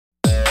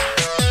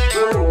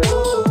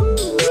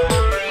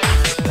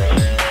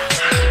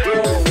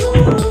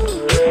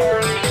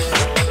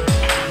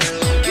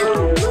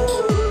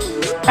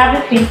Have a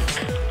seat.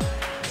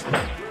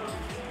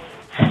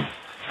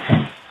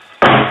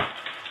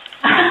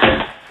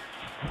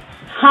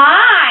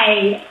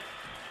 Hi.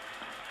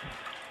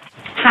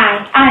 Hi,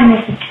 I'm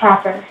Mrs.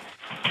 Proper.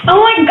 Oh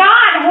my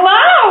God,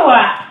 hello.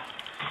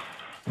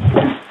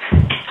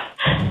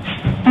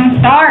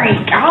 I'm sorry,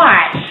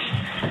 gosh.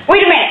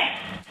 Wait a minute.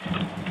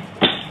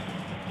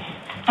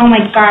 Oh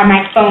my God,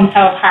 my phone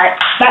fell apart.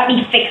 Let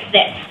me fix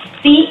this.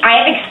 See, I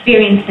have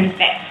experience in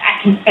this. I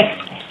can fix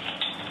this.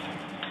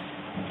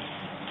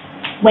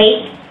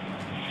 Wait.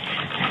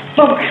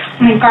 Oh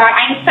my God,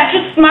 I'm such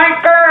a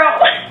smart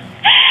girl.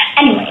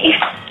 Anyway.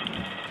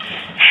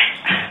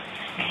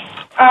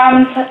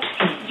 Let's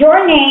see.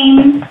 Your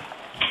name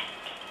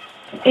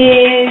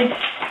is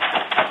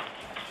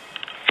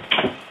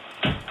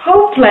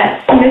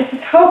Hopeless. This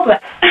is Hopeless.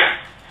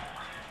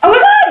 Oh my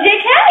God,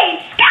 JK!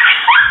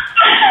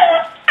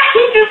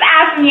 He just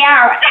asked me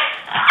out.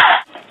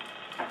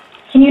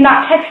 Can you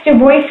not text your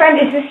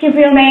boyfriend? Is this your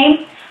real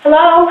name?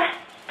 Hello?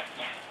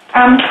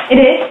 It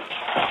is?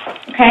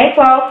 Okay,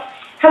 well,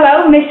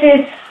 hello,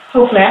 Mrs.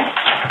 Hopeless.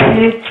 It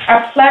is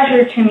a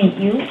pleasure to meet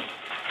you.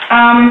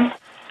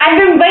 I've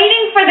been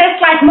waiting for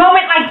this,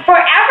 moment,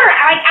 forever.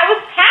 I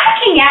was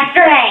panicking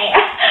yesterday.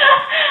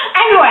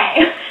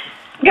 Anyway,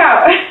 go.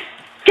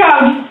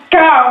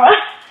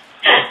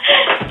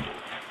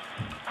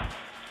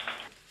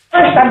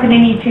 First, I'm going to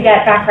need to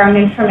get background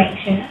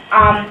information.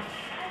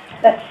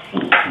 Let's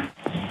see.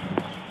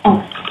 Oh,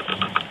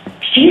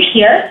 did you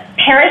hear?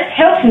 Paris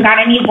Hilton got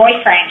a new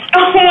boyfriend.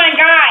 Oh my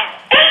God.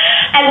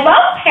 I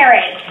love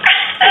Paris.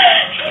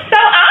 She's so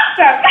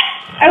awesome.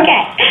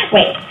 Okay,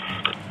 wait.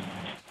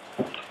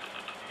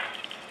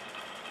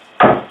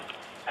 Oh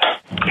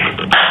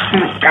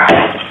my God,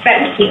 so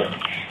cute.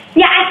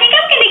 Yeah, I think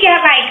I'm going to get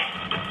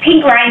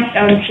pink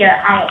rhinestones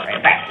here all over,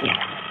 but yeah.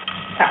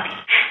 Sorry.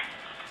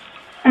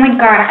 Oh my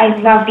God, I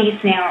love these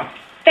nails.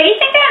 Do you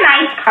think they're a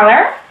nice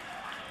color?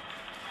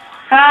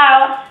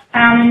 Hello?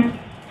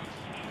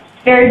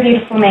 Very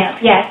beautiful nails,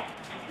 yes.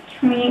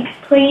 Can we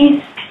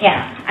please?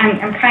 Yeah,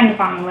 I'm kind of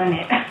on the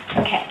limit.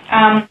 Okay.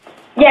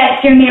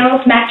 Yes, your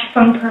nails match your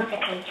phone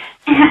perfectly.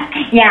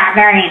 Yeah,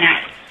 very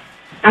nice.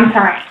 I'm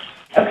sorry.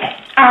 Okay,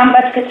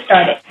 let's get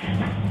started.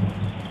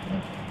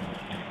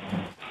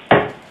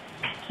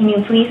 Can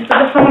you please put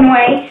the phone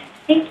away?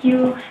 Thank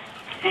you.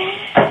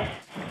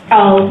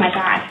 Oh my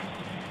God.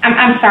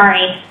 I'm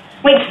sorry.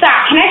 Wait,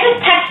 stop. Can I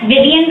just text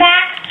Vivian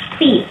back?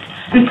 Please.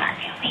 I'm sorry.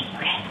 Wait,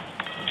 okay.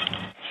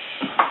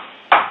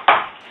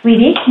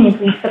 Sweetie, can you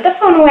please put the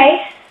phone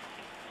away?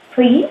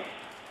 Please?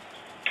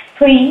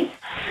 Please?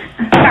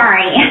 I'm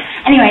sorry.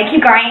 Anyway,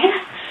 keep going.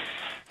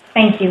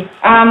 Thank you.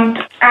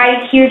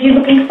 I hear you're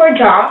looking for a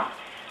job.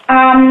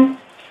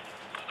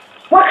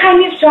 What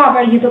kind of job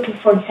are you looking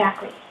for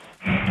exactly?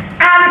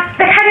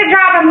 The kind of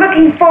job I'm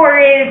looking for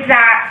is,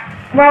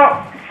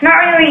 well, it's not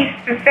really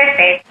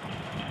specific.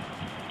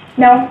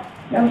 No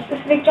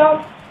specific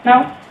job?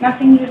 No?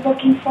 Nothing you're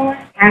looking for?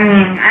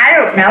 I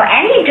don't know.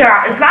 Any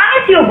job. As long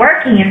as you're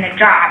working in the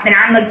job, then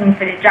I'm looking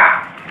for the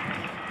job.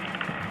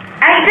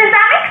 Does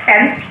that make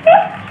sense to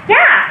you?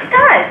 Yeah, it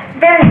does.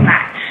 Very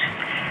much.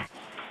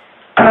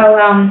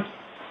 Well,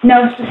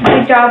 no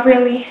specific job,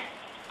 really?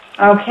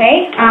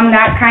 Okay,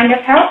 that kind of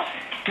helps.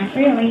 Not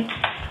really.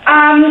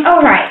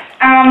 Alright,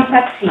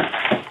 let's see.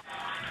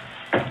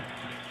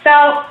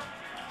 So,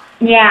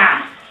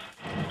 yeah.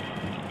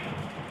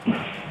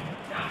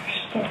 Gosh,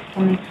 this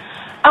woman.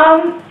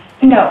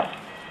 No.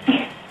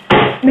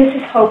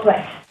 Mrs.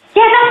 Hopeless.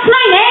 Yeah, that's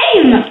my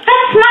name!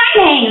 That's my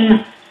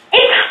name!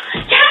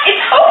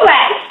 It's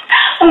Hopeless!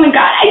 Oh my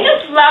God, I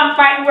just love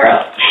my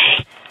world.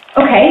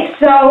 Okay,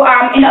 so,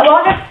 in a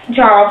lot of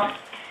jobs,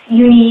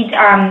 you need,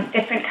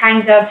 different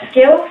kinds of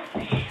skills.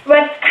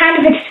 What kind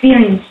of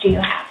experience do you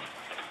have?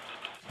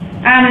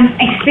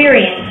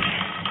 Experience.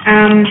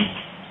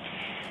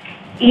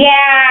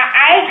 Yeah,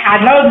 I've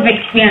had loads of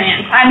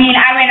experience. I mean,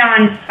 I went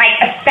on,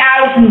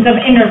 thousands of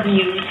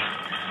interviews.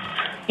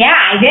 Yeah,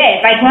 I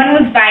did. One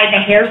was by the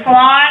hair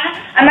salon.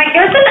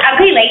 There was this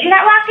ugly lady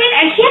that walked in,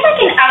 and she had,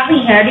 an ugly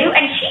hairdo,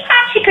 and she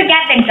thought she could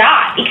get the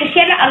job because she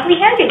had an ugly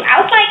hairdo.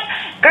 I was like,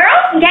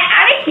 girl, get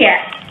out of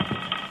here.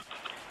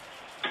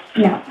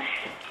 No.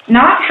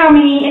 Not how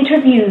many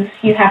interviews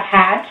you have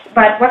had,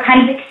 but what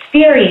kind of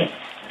experience.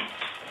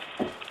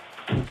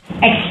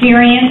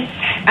 Experience?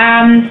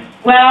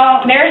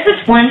 Well, there's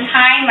this one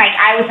time,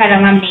 I was at a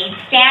lemonade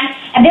stand,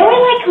 and there were,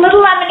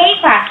 little lemonade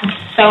glasses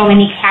with so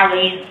many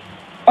calories.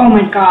 Oh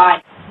my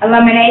God. A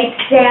lemonade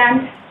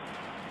stand.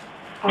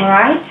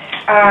 Alright.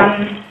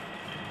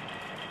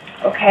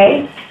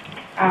 Okay.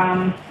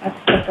 Let's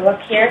take a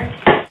look here.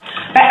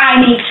 But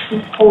I made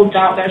 $2 on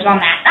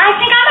that. I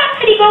think I'm a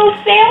pretty good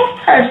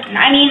salesperson.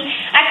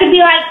 I could be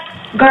like,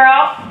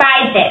 girl,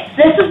 buy this.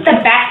 This is the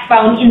best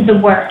phone in the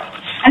world.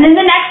 And then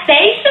the next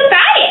day, she'll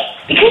buy it.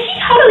 Because she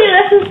totally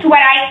listens to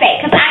what I say.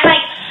 Because I'm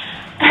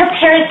her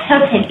Paris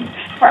Hilton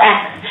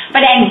forever.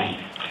 But anyway,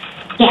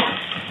 yeah.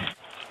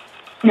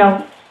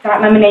 No,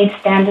 that lemonade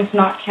stand does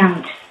not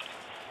count.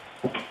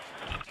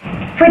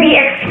 For the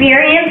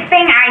experience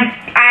thing,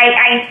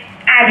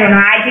 I I don't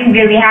know. I didn't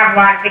really have a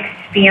lot of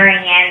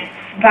experience,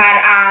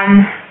 but,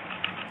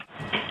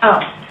 oh,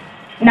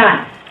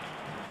 none.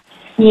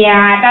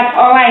 Yeah, that's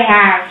all I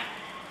have.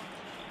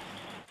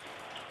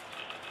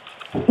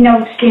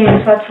 No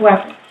experience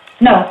whatsoever.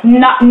 No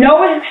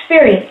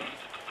experience.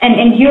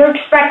 And you're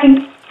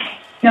expecting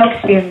no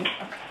experience.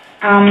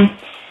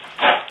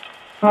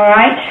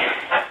 Alright.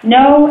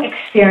 No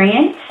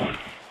experience.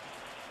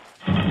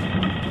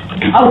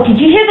 Oh, did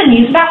you hear the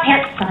news about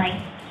Paris? Sorry.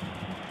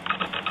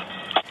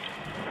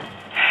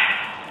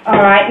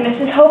 Alright,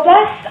 Mrs.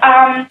 Hopeless.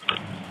 How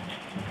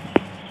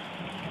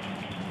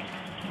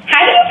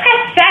do you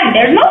press send?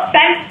 There's no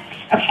send.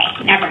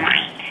 Okay, never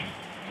mind.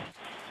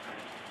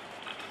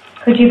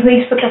 Could you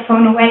please put the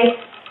phone away?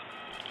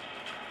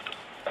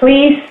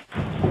 Please?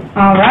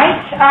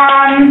 Alright,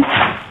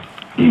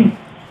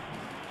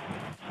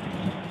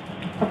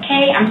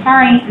 okay, I'm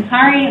sorry.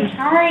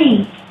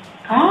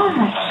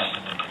 Gosh.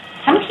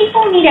 Some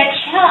people need a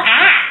chill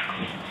axe.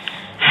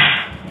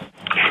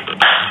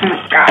 Oh my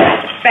god,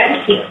 so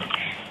cute.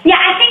 Yeah,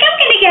 I think I'm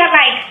gonna get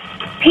like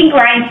pink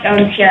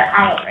rhinestones here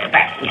all over,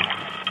 but yeah.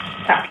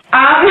 So,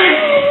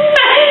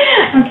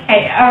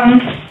 okay,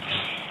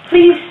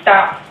 please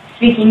stop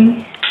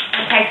speaking,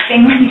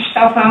 texting on your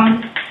cell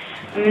phone.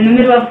 I'm in the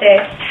middle of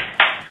this.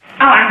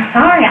 Oh, I'm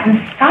sorry.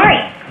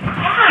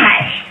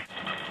 Gosh.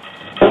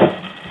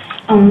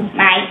 Oh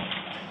my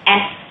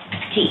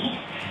SG.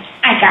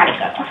 I gotta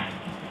go.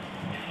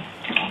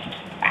 Okay,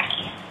 bye.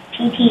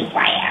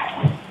 PTYL.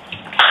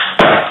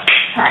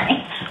 Sorry.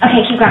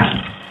 Okay, keep going.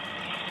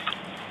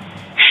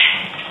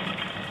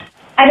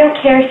 I don't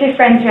care if your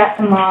friends are at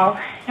the mall.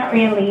 Not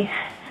really.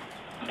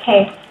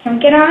 Okay, can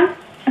we get on?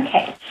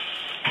 Okay.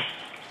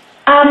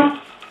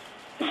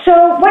 So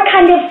what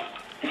kind of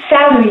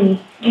salary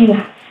do you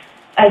have?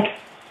 Like,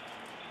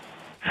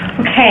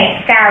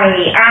 okay,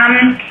 salary.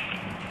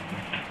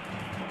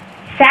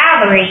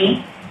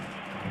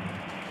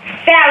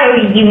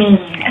 Salary, you mean?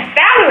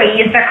 Salary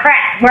is the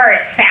correct word.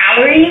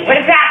 Salary? What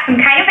is that, some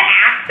kind of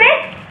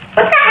accent?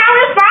 What the hell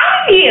is wrong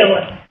with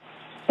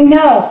you?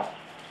 No,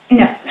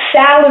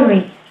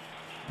 salary.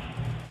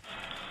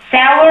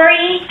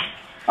 Salary?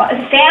 What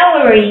is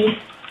salary?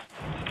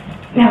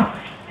 No,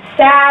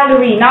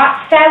 salary,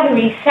 not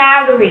celery,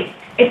 salary.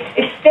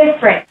 It's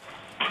different.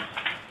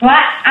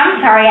 What?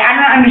 I'm sorry, I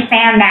don't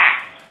understand that.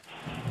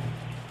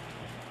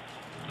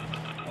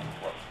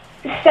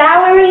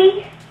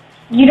 Salary?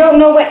 You don't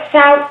know what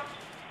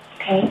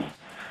okay.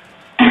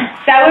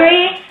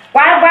 Celery?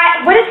 What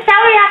does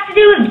celery have to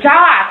do with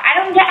job? I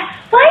don't get,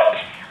 what?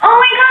 Oh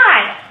my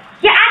god.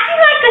 You're acting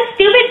like a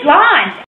stupid blonde.